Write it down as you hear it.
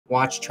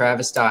watch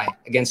Travis Dye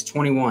against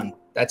 21.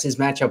 That's his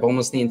matchup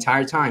almost the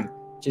entire time.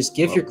 Just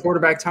give your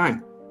quarterback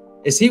time.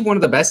 Is he one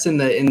of the best in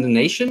the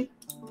nation?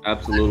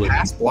 Absolutely.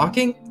 Pass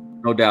blocking?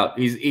 No doubt.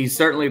 He's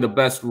certainly the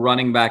best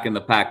running back in the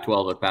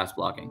Pac-12 at pass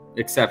blocking.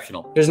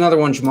 Exceptional. Here's another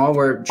one, Jamal,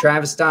 where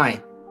Travis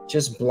Dye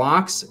just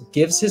blocks,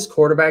 gives his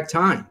quarterback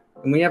time.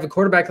 And when you have a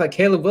quarterback like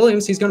Caleb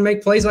Williams, he's going to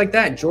make plays like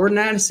that. Jordan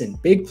Addison,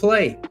 big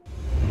play.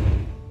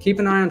 Keep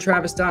an eye on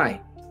Travis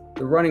Dye,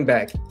 the running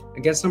back,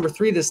 against number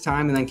 3 this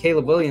time. And then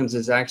Caleb Williams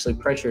is actually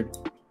pressured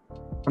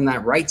from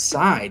that right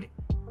side,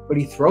 but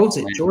he throws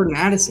it. Jordan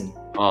Addison.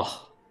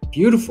 Oh,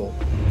 beautiful.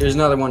 Here's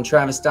another one.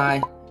 Travis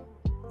Dye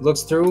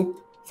looks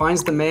through,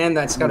 finds the man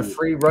that's got a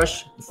free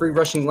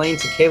rushing lane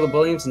to Caleb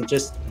Williams and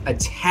just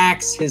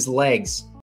attacks his legs.